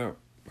 Just flat out.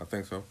 I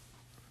think so.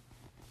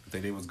 I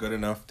think they was good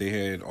enough. They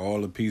had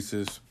all the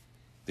pieces.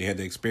 They had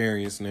the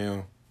experience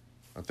now.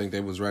 I think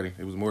they was ready.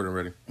 It was more than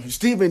ready.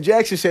 Steven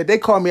Jackson said they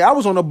called me. I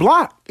was on the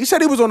block. He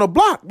said he was on the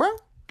block, bro.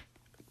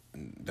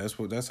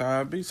 That's how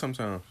I be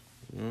sometimes.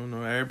 You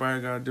know,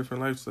 everybody got a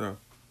different lifestyle.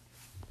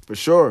 For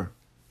sure.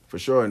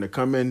 And to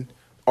come in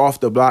off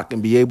the block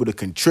and be able to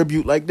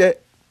contribute like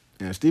that.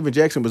 Yeah, Steven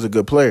Jackson was a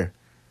good player.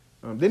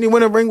 Didn't he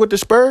win a ring with the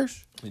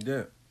Spurs? He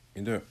did.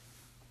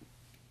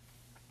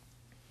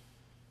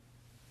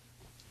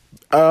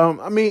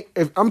 I mean,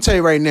 if I'm telling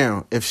you right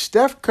now, if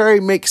Steph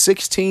Curry makes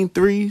 16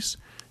 threes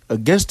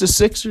against the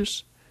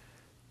Sixers,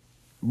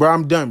 bro,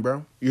 I'm done,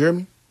 bro.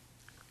 You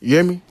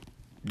hear me?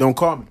 Don't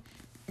call me.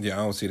 Yeah, I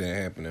don't see that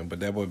happening, but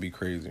that would be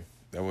crazy.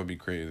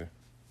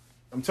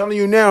 I'm telling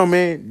you now,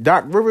 man,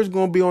 Doc Rivers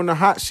going to be on the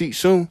hot seat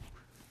soon.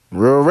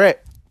 Real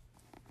rat.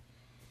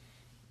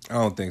 I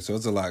don't think so.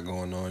 It's a lot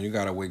going on. You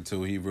got to wait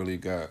till he really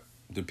got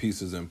the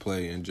pieces in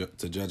play and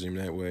to judge him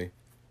that way.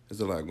 There's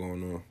a lot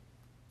going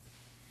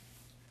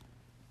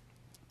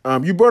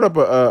on. You brought up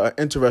an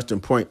interesting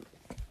point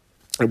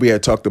that we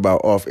had talked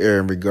about off air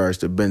in regards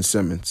to Ben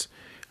Simmons.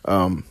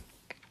 Where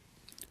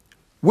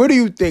do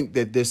you think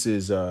that this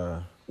is?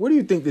 Where do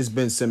you think this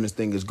Ben Simmons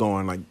thing is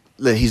going? Like,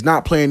 he's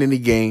not playing any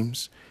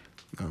games.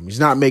 He's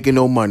not making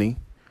no money.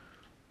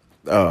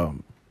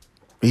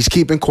 He's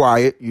keeping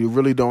quiet. You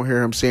really don't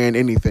hear him saying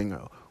anything.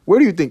 Where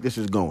do you think this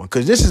is going?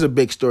 Because this is a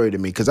big story to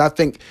me. Because I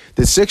think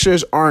the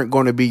Sixers aren't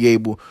going to be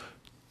able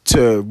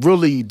to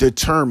really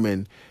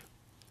determine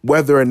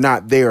whether or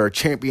not they are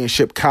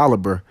championship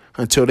caliber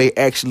until they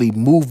actually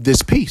move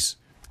this piece.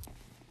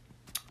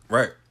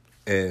 Right.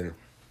 And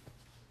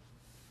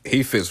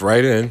he fits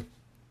right in,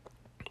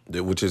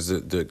 which is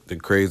the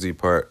crazy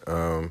part,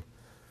 the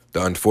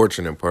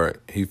unfortunate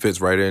part. He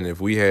fits right in.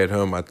 If we had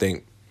him, I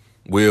think,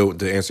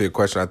 to answer your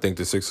question, I think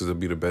the Sixers would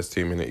be the best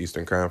team in the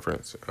Eastern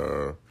Conference.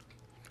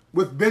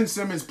 With Ben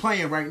Simmons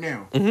playing right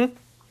now. Mm-hmm.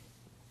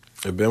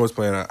 If Ben was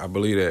playing, I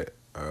believe that.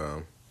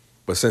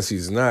 But since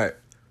he's not,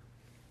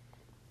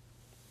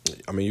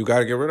 I mean, you got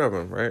to get rid of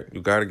him, right? You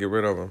got to get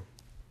rid of him.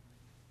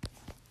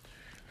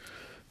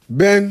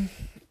 Ben,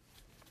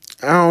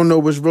 I don't know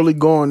what's really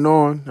going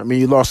on. I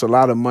mean, you lost a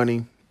lot of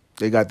money.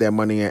 They got that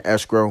money in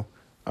escrow.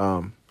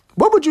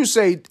 What would you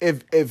say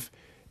if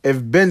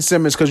Ben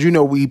Simmons, because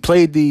he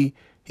played the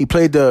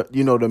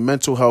the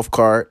mental health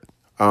card.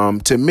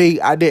 To me,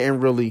 I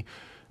didn't really.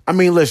 I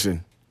mean,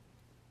 listen.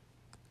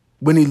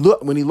 When he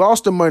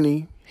lost the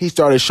money, he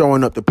started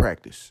showing up to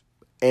practice,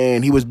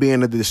 and he was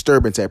being a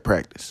disturbance at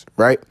practice,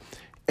 right?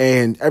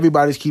 And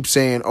everybody keeps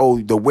saying, "Oh,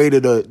 the weight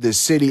of the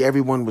city,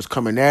 everyone was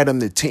coming at him.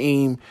 The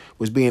team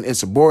was being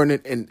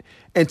insubordinate."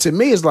 And to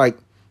me, it's like,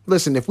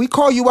 listen, if we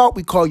call you out,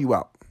 we call you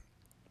out.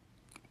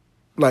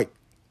 Like,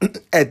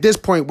 at this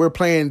point, we're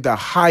playing the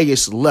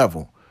highest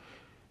level.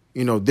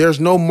 There's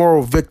no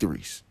moral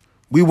victories.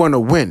 We want to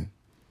win.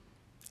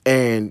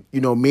 And,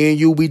 me and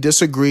you, we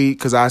disagreed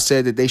because I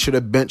said that they should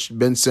have benched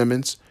Ben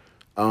Simmons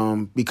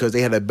because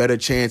they had a better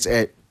chance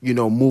at,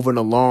 moving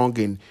along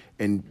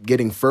and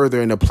getting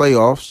further in the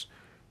playoffs.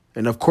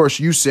 And, of course,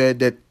 you said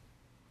that,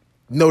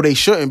 no, they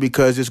shouldn't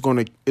because it's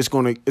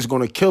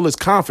gonna kill his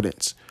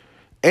confidence.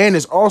 And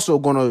it's also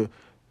going to,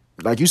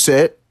 like you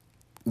said,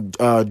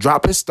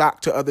 drop his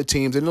stock to other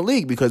teams in the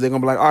league because they're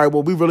going to be like, all right,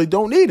 well, we really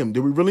don't need him.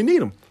 Do we really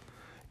need him?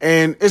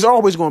 And it's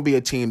always going to be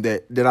a team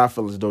that I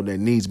feel as though that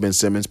needs Ben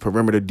Simmons,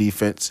 perimeter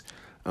defense.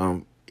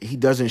 He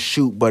doesn't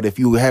shoot, but if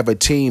you have a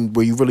team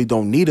where you really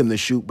don't need him to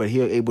shoot, but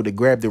he's able to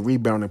grab the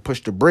rebound and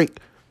push the break,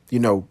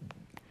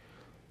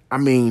 I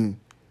mean,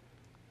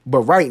 but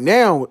right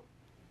now,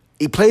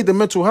 he played the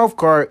mental health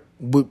card.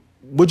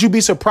 Would you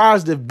be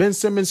surprised if Ben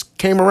Simmons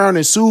came around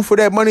and sued for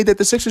that money that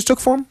the Sixers took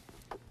from him?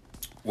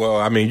 Well,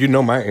 I mean, you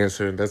know my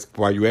answer. That's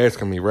why you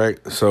asking me, right?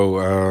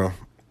 So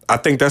I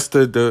think that's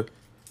the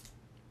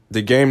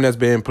game that's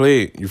being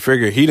played. You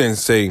figure he didn't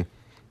say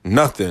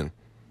nothing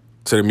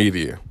to the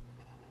media,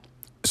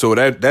 so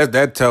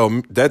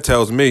that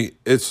tells me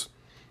it's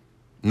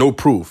no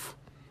proof.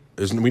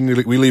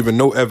 We leaving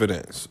no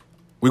evidence.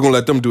 We're gonna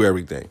let them do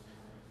everything,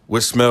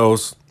 which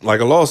smells like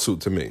a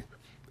lawsuit to me.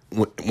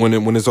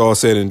 When it's all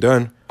said and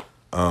done,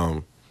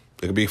 it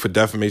could be for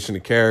defamation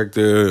of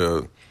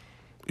character.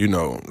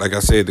 Like I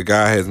said, the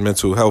guy has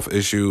mental health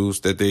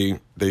issues that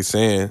they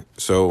saying.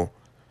 So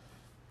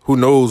who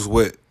knows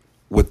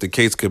what the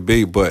case could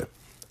be? But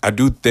I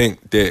do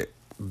think that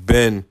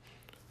Ben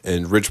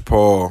and Rich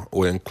Paul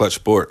or in Clutch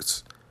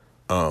Sports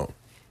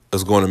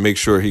is going to make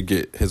sure he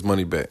get his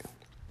money back.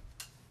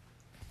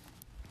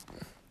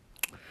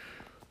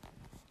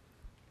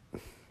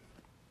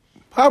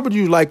 How would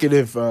you like it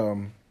if,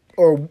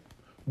 or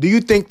Do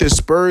you think the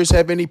Spurs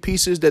have any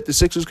pieces that the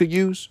Sixers could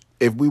use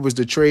if we was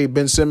to trade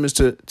Ben Simmons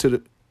to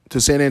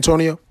San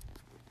Antonio?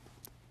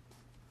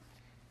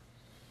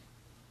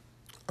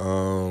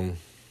 I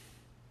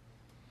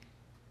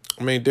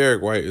mean,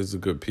 Derek White is a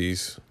good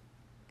piece.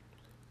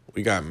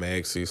 We got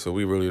Maxey, so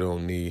we really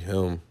don't need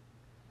him.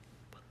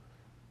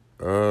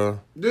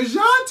 DeJounte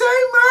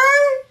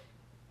Murray?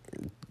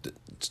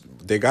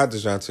 They got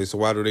DeJounte, so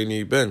why do they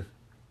need Ben?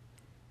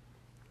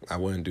 I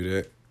wouldn't do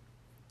that.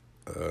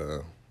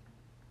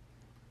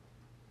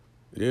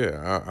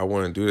 Yeah, I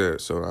wouldn't do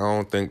that. So I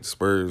don't think the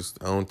Spurs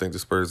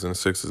and the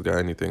Sixers got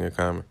anything in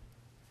common.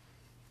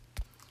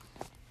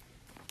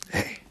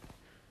 Hey.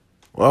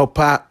 Well,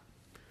 Pop,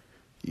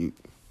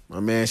 my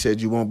man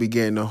said you won't be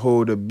getting a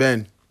hold of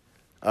Ben.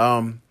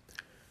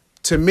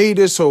 To me,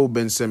 this whole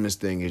Ben Simmons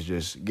thing is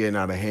just getting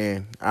out of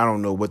hand. I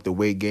don't know what the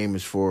weight game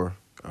is for.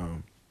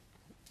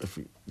 If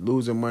he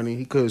losing money,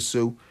 he could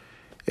sue.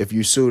 If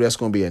you sue, that's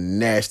going to be a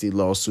nasty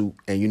lawsuit,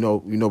 and you know,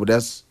 but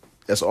that's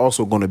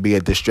also going to be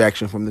a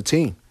distraction from the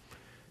team.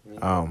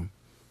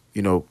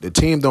 The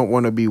team don't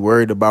want to be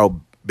worried about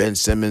Ben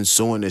Simmons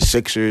suing the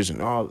Sixers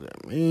and all that.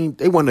 I mean,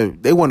 they want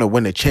to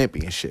win a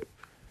championship.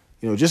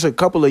 Just a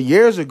couple of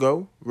years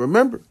ago,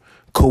 remember,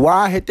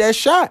 Kawhi hit that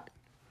shot.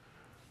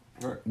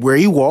 Right. Where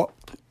he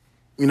walked.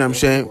 You know what I'm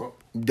saying?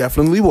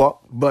 Definitely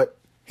walked, but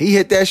he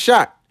hit that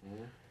shot.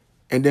 Mm-hmm.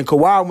 And then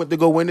Kawhi went to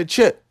go win the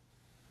chip.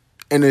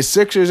 And the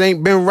Sixers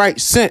ain't been right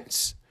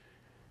since.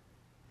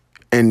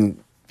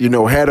 And,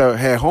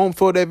 had home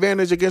field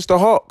advantage against the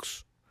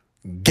Hawks.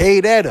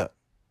 Gave that up.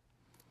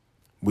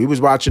 We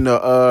was watching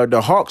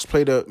the Hawks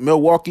play the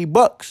Milwaukee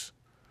Bucks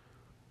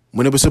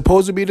when it was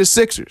supposed to be the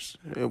Sixers.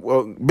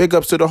 Well, big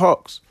ups to the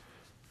Hawks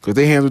because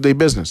they handled their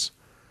business.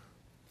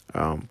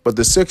 But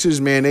the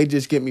Sixers, man, they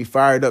just get me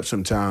fired up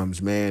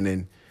sometimes, man.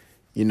 And,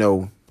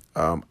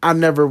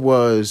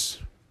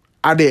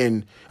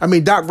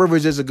 Doc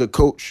Rivers is a good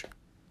coach.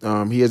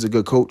 He is a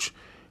good coach.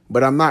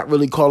 But I'm not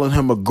really calling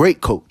him a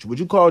great coach. Would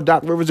you call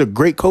Doc Rivers a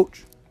great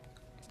coach?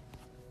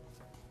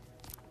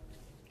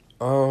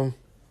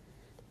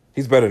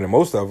 He's better than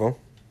most of them.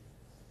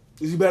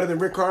 Is he better than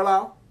Rick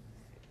Carlisle?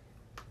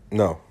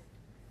 No.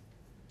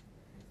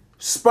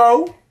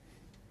 Spo?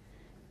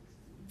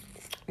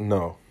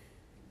 No.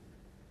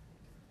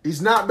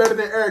 He's not better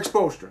than Eric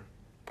Spoelstra?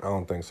 I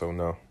don't think so,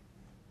 no.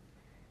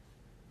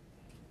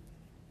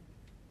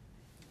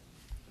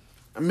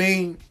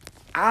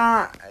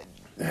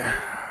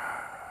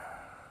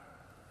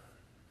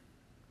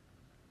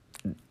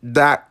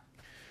 Doc,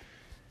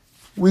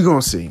 we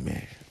gonna see,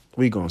 man.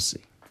 We gonna see.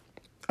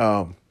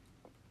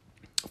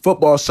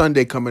 Football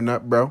Sunday coming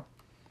up, bro.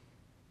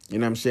 You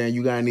know what I'm saying?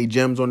 You got any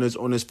gems on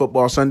this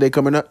Football Sunday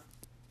coming up?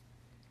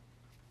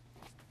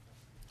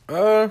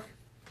 Not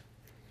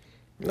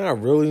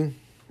really.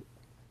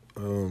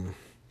 I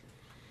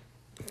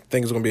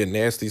think it's gonna be a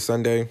nasty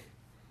Sunday.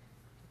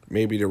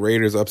 Maybe the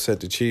Raiders upset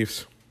the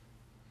Chiefs.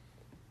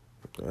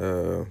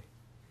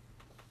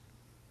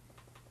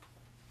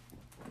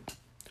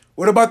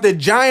 What about the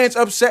Giants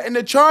upsetting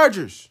the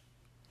Chargers?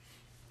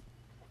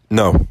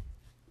 No.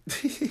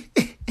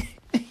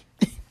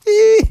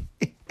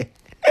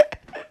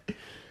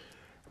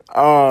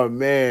 Oh,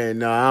 man.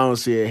 No, I don't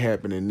see it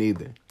happening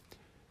neither.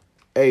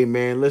 Hey,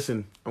 man,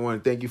 listen. I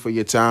want to thank you for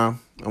your time.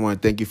 I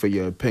want to thank you for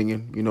your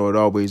opinion. It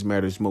always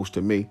matters most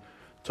to me.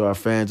 To our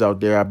fans out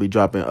there, I'll be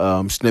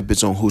dropping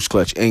snippets on Who's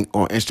Clutch Inc.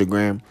 on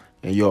Instagram.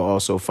 And you'll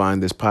also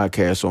find this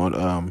podcast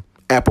on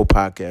Apple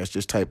Podcasts.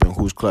 Just type in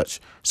Who's Clutch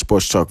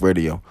Sports Talk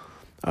Radio.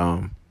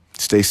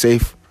 Stay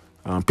safe.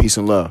 Peace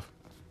and love.